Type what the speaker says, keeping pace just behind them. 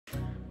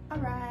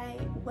Alright,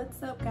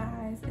 what's up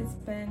guys? It's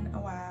been a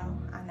while.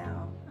 I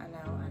know.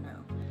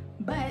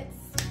 But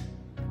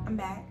I'm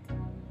back,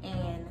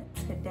 and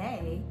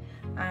today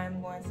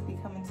I'm going to be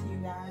coming to you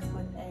guys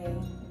with a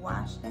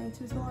wash day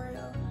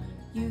tutorial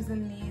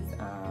using these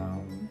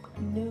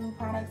new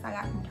products I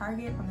got from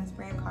Target from this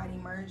brand called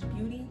Emerge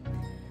Beauty.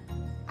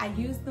 I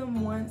used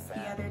them once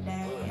the other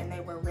day and they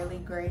were really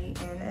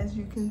great, and as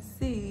you can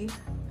see,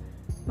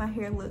 my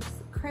hair looks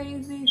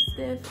crazy,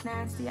 stiff,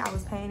 nasty. I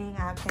have pain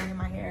in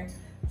my hair.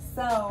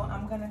 So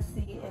I'm gonna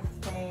see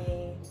if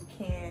they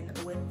can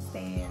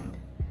withstand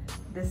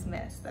this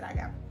mess that I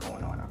got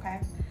going on,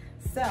 okay?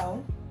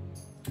 So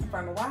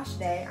for my wash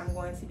day, I'm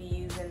going to be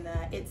using the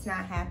It's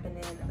Not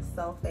Happening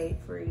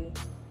sulfate-free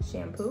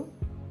shampoo.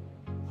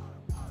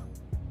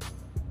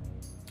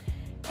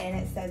 And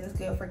it says it's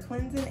good for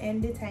cleansing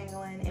and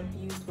detangling,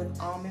 infused with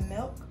almond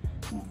milk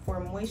for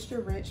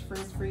moisture-rich,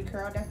 frizz-free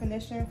curl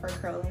definition for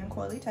curly and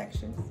coily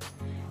textures.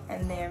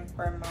 And then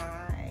for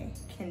my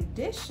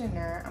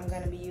conditioner, I'm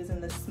going to be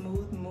using the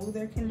Smooth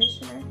Moother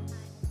conditioner.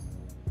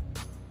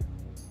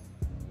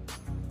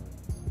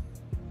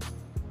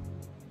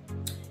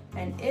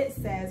 And it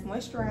says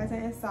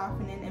moisturizing and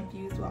softening,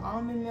 infused with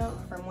almond milk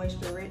for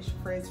moisture-rich,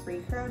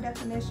 frizz-free curl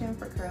definition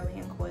for curly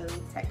and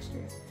coily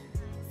textures.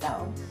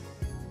 So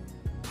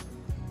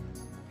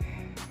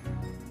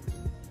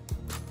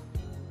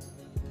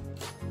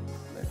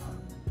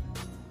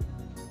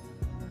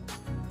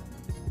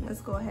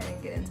let's go ahead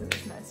and get into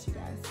this mess, you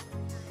guys.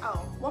 Oh,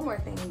 one more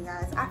thing, you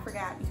guys. I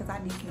forgot, because I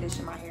deep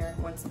condition my hair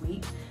once a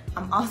week.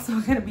 I'm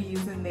also going to be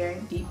using their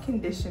deep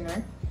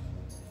conditioner.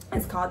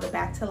 It's called the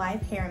Back to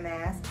Life Hair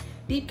Mask.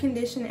 Deep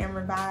condition and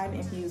revive,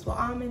 infused with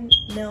almond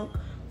milk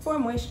for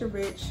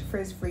moisture-rich,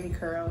 frizz-free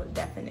curl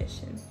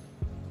definition.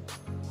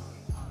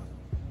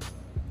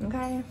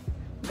 Okay, I'm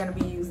going to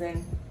be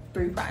using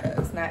 3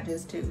 products, not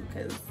just 2,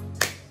 because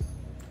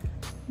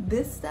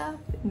this stuff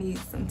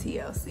needs some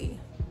TLC.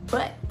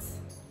 But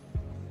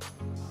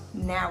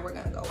now we're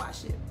gonna go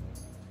wash it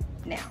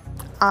now.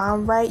 All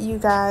right, you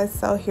guys,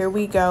 so here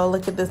we go.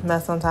 Look at this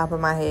mess on top of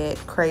my head.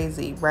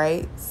 Crazy,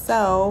 right?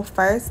 So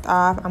first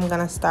off, I'm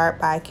gonna start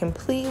by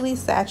completely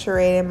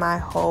saturating my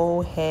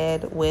whole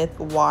head with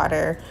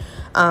water,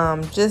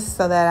 just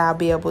so that I'll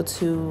be able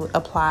to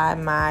apply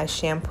my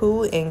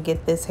shampoo and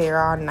get this hair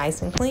all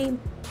nice and clean.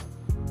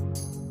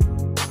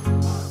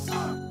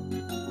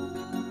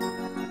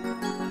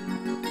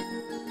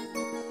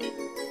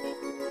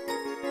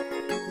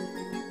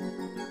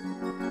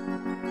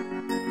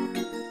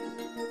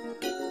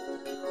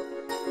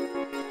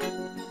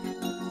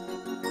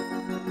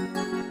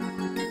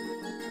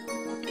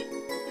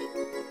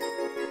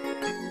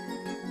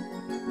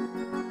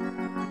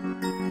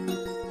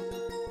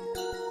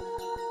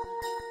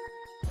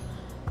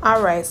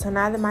 Alright, so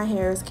now that my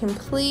hair is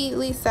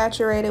completely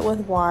saturated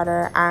with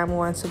water, I'm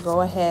going to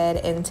go ahead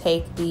and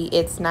take the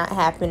It's Not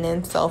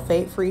Happening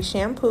sulfate-free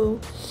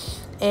shampoo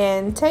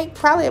and take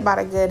probably about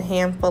a good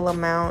handful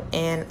amount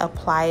and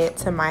apply it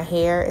to my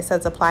hair. It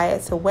says apply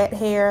it to wet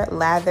hair,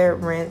 lather,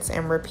 rinse,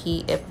 and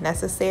repeat if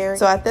necessary.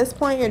 So at this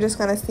point, you're just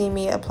going to see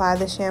me apply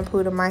the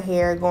shampoo to my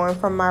hair, going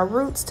from my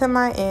roots to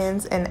my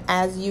ends. And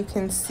as you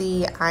can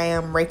see, I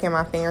am raking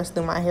my fingers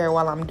through my hair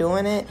while I'm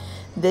doing it.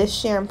 This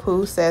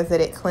shampoo says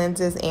that it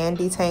cleanses and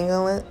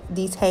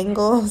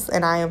detangles,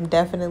 and I am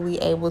definitely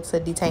able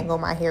to detangle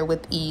my hair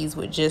with ease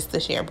with just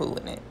the shampoo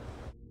in it.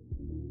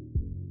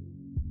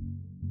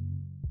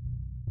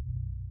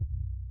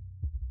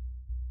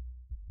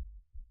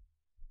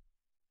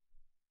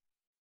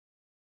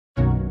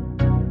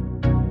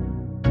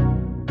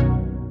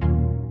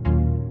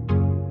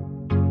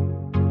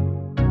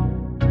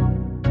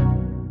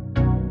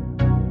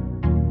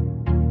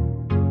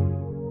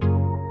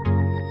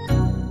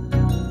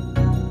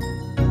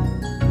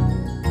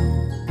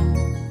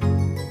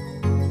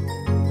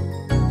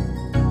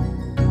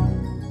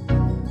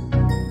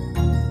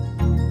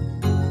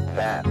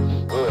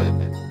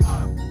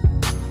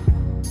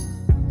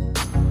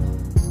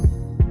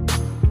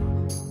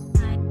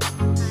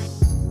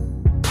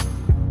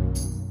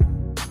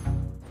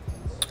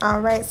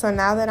 Alright, so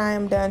now that I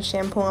am done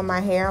shampooing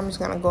my hair, I'm just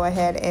going to go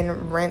ahead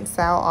and rinse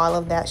out all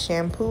of that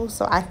shampoo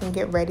so I can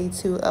get ready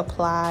to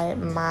apply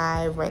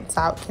my rinse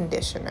out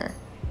conditioner.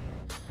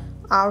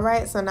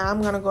 Alright, so now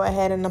I'm going to go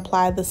ahead and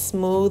apply the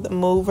Smooth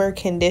Mover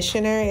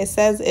conditioner. It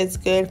says it's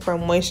good for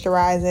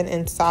moisturizing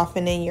and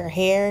softening your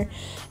hair.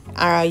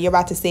 You're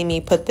about to see me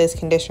put this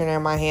conditioner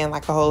in my hand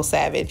like a whole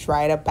savage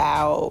right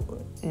about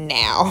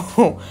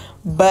now.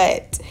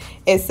 But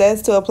it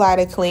says to apply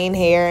to clean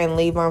hair and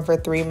leave on for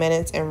 3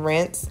 minutes and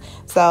rinse.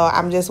 So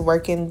I'm just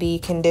working the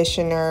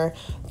conditioner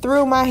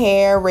through my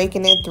hair,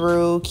 raking it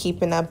through,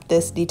 keeping up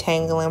this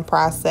detangling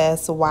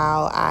process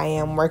while I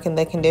am working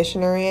the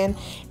conditioner in.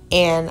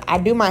 And I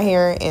do my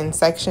hair in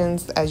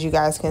sections, as you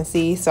guys can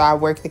see. So I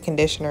work the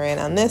conditioner in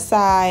on this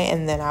side,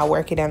 and then I'll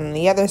work it in on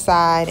the other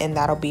side, and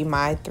that'll be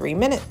my 3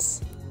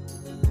 minutes.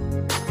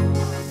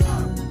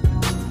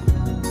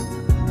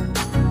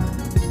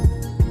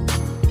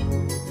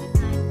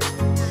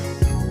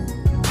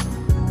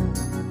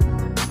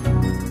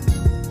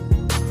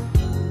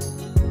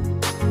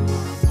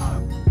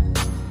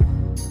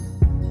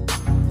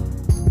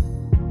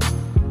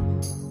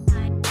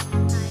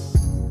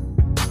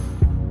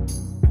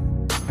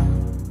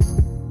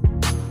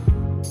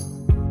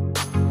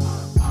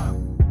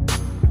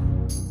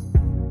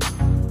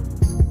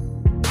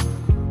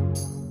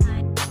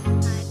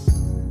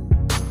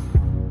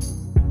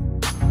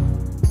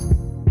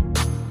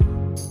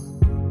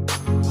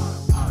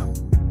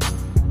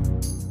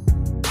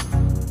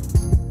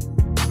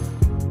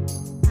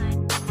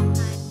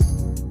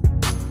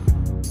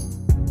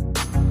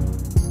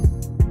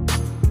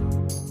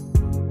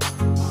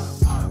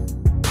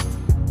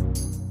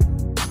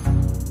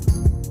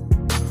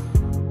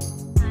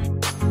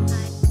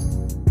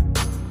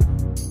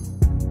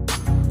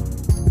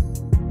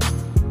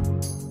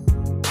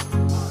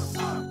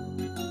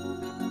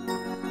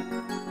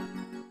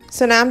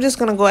 So now I'm just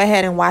going to go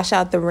ahead and wash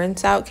out the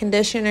rinse out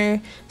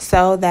conditioner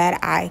so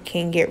that I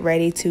can get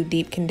ready to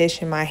deep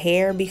condition my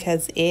hair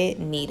because it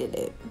needed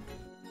it.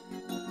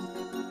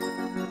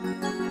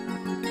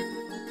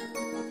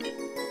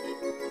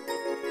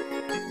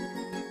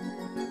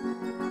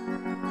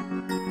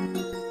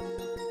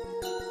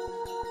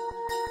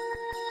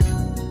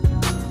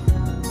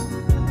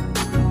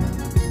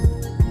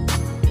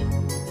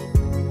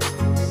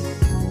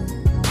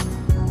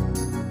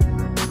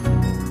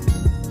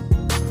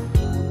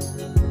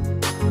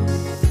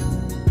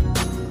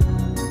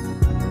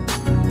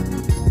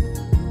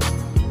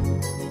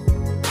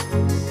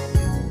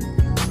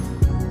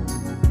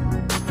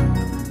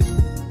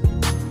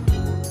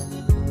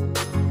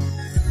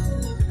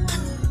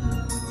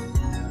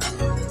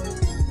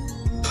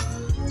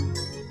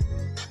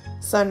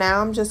 So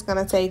now I'm just going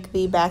to take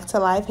the Back to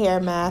Life hair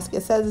mask.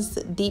 It says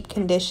it's deep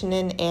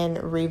conditioning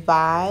and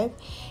revive.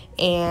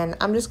 And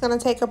I'm just going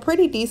to take a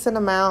pretty decent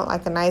amount,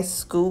 like a nice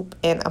scoop,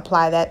 and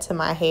apply that to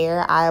my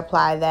hair. I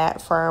apply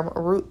that from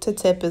root to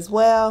tip as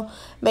well,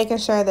 making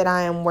sure that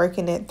I am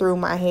working it through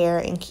my hair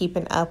and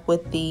keeping up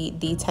with the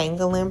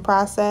detangling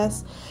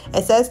process.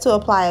 It says to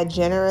apply a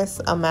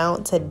generous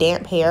amount to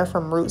damp hair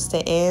from roots to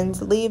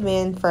ends. Leave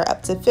in for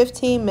up to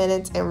 15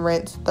 minutes and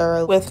rinse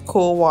thoroughly with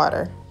cool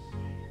water.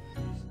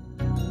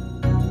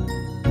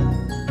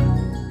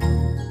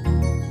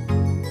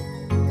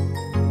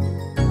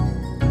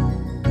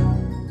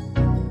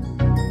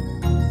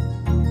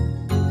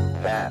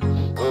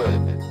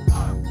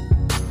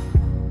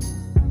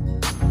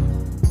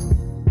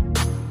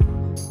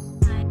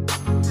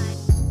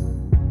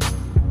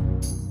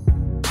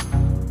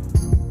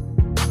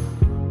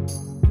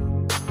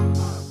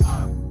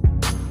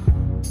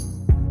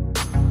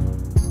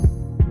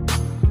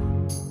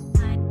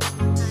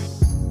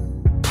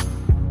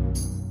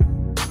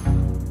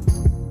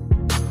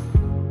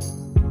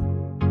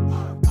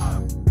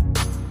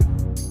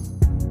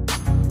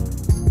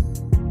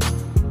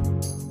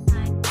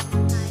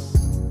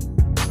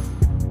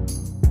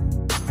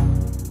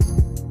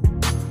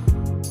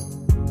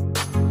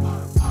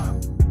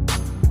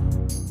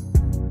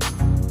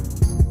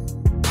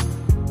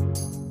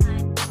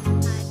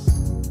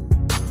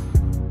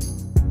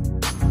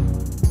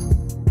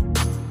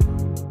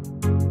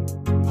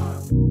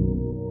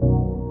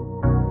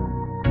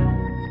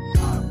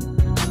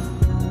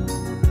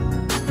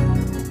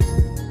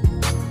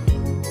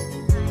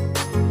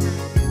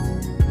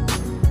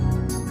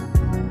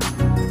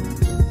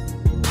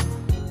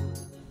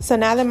 So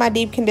now that my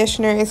deep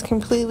conditioner is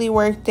completely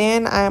worked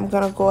in, I'm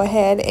going to go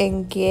ahead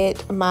and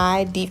get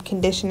my deep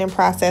conditioning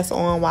process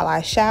on while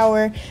I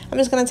shower. I'm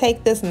just going to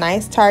take this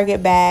nice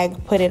Target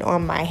bag, put it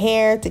on my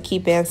hair to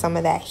keep in some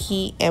of that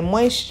heat and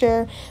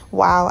moisture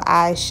while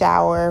I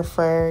shower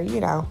for, you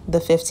know, the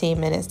 15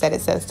 minutes that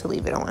it says to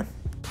leave it on.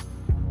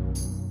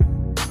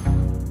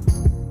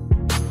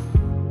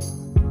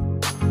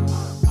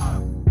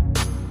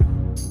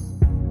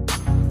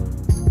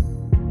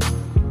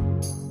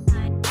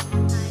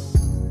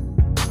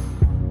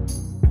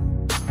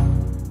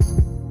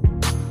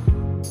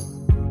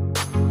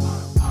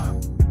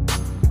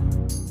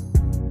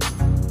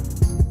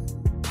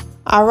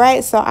 All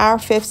right, so our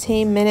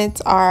 15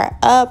 minutes are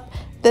up.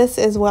 This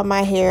is what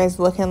my hair is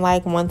looking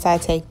like once I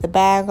take the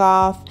bag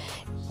off.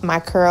 My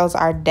curls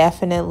are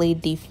definitely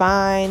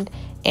defined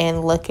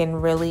and looking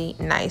really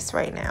nice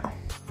right now.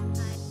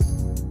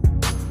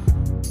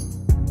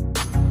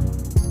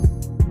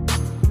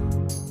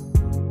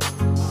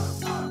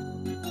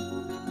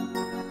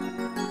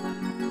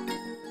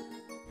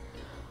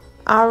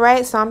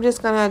 Alright, so I'm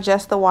just going to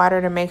adjust the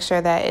water to make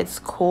sure that it's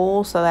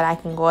cool so that I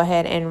can go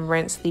ahead and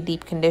rinse the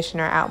deep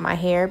conditioner out my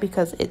hair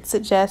because it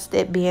suggests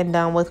it being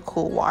done with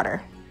cool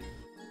water.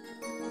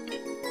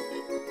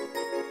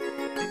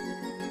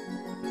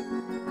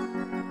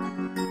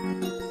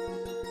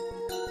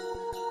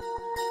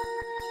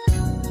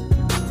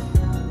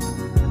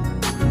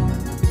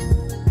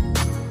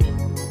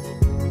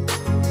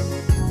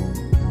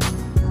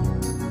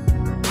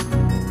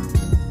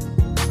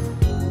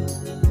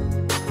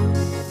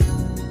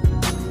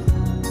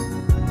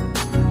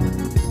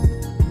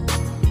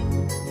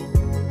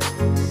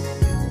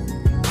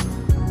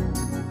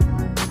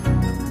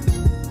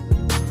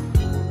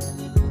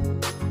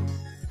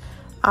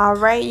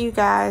 Alright, you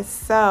guys,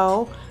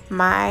 so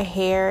my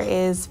hair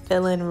is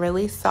feeling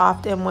really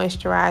soft and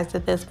moisturized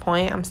at this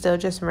point. I'm still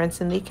just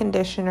rinsing the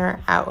conditioner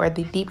out, or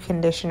the deep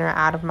conditioner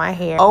out of my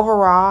hair.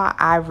 Overall,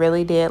 I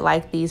really did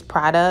like these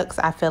products.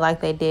 I feel like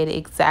they did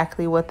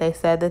exactly what they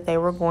said that they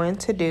were going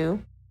to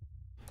do.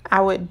 I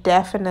would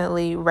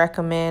definitely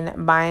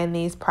recommend buying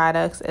these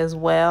products as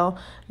well.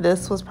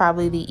 This was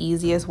probably the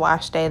easiest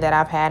wash day that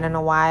I've had in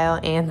a while,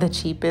 and the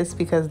cheapest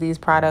because these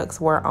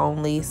products were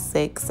only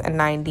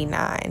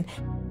 $6.99.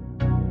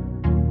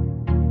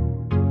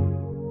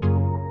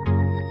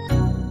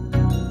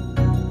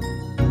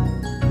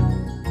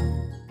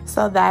 So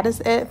So that is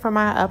it for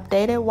my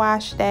updated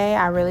wash day.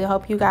 I really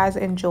hope you guys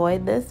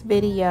enjoyed this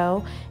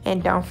video,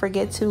 and don't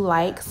forget to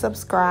like,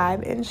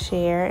 subscribe, and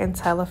share, and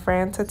tell a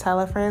friend to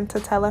tell a friend to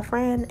tell a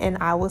friend, and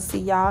I will see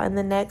y'all in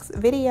the next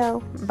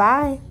video.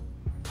 Bye.